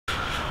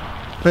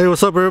Hey,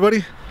 what's up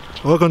everybody?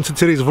 Welcome to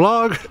today's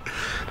vlog.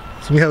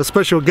 So we have a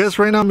special guest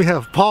right now. We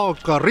have Paul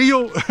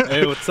Carrillo.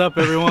 Hey, what's up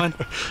everyone?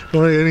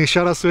 Any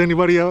shout outs to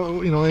anybody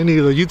out, any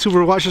of the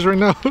YouTuber watches right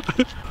now?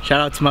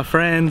 Shout out to my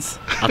friends.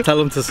 I'll tell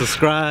them to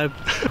subscribe.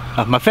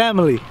 My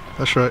family.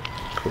 That's right.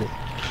 Cool.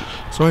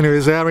 So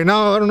anyways, yeah, right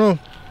now I don't know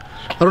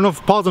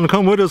if Paul's gonna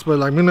come with us, but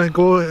like, I'm gonna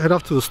go head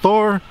off to the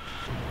store.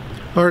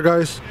 Alright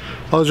guys,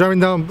 I was driving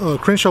down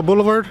Crenshaw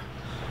Boulevard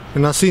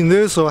and I seen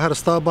this, so I had to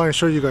stop by and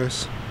show you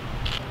guys.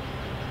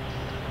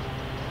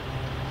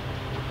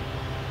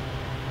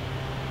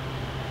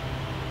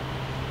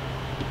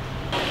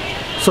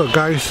 What's up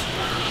guys?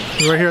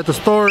 We're right here at the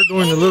store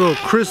doing a little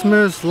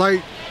Christmas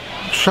light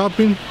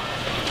shopping.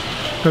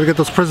 Gotta get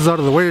those presents out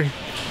of the way.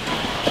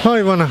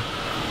 Hi Ivana.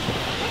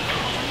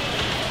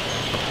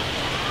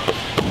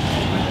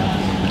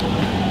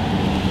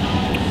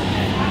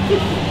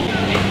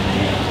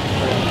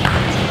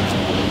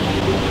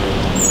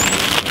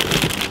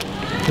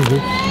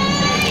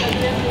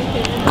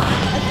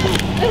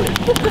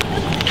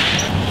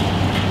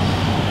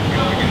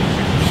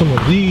 Some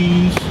of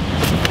these.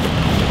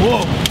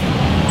 Whoa!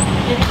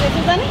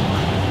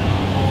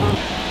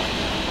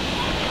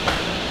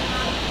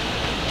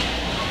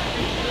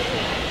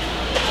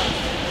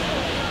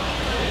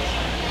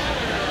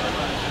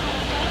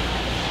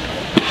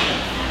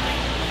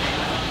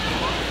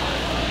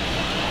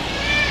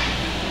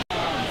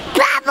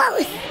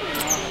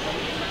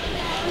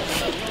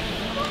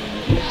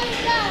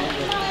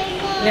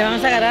 Le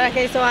vamos a agarrar a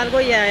que hizo algo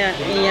y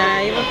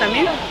a Ivo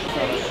también.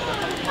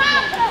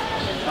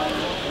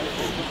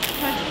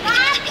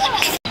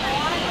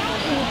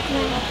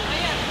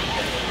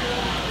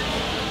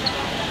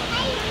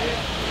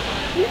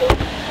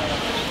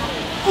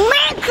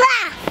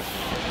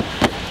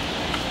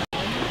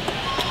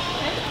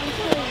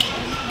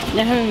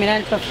 Déjame mirar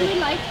el cofre.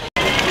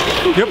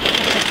 Yep.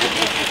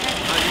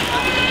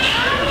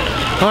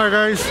 Alright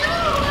guys,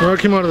 we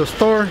already came out of the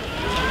store.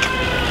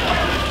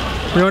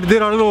 We already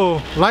did our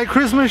little light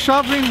Christmas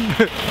shopping.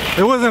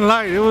 It wasn't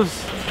light, it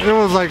was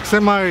like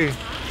semi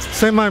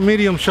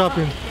medium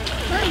shopping.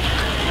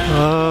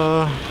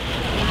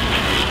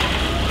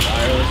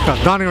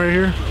 Got Donnie right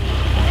here.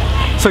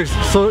 Say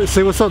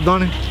what's up,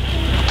 Donnie.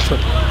 What's up?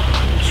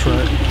 That's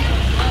right.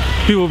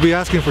 People will be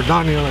asking for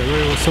Donnie, like,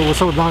 what's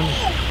up with Donnie?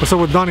 What's up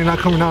with Donnie not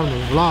coming out in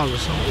the vlog or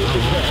something?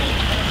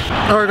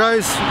 Alright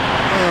guys,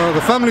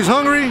 the family's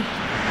hungry.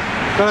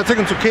 Gotta take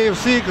them to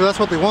KFC because that's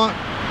what they want.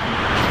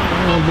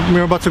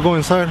 We're about to go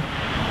inside.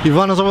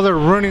 Ivana's over there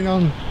running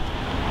down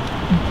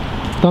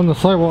the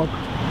sidewalk.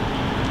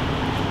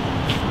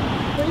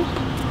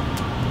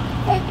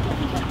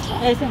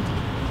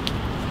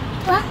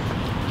 What?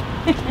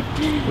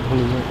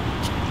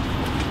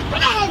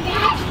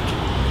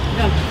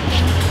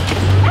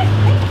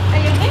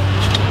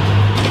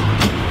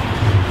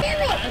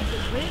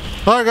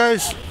 Alright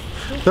guys,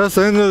 that's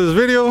the end of this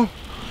video.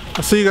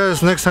 I'll see you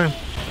guys next time.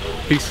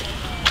 Peace.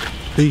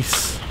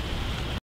 Peace.